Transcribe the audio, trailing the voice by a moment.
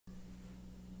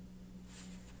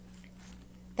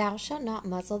Thou shalt not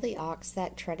muzzle the ox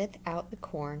that treadeth out the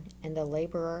corn, and the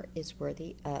laborer is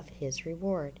worthy of his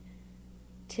reward.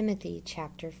 Timothy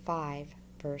chapter 5,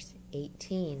 verse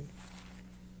 18.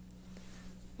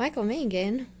 Michael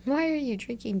Mangan, why are you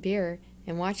drinking beer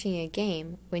and watching a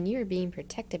game when you are being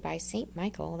protected by St.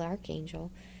 Michael the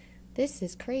Archangel? This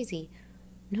is crazy.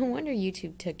 No wonder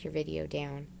YouTube took your video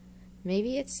down.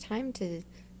 Maybe it's time to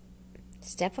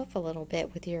step up a little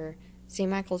bit with your St.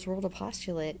 Michael's World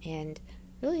Apostolate and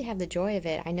really have the joy of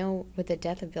it. I know with the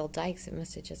death of Bill Dykes, it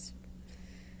must have just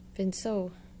been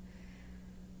so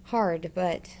hard,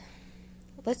 but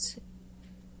let's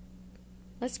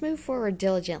move forward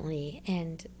diligently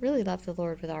and really love the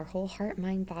Lord with our whole heart,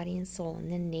 mind, body, and soul,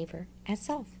 and then neighbor as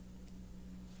self.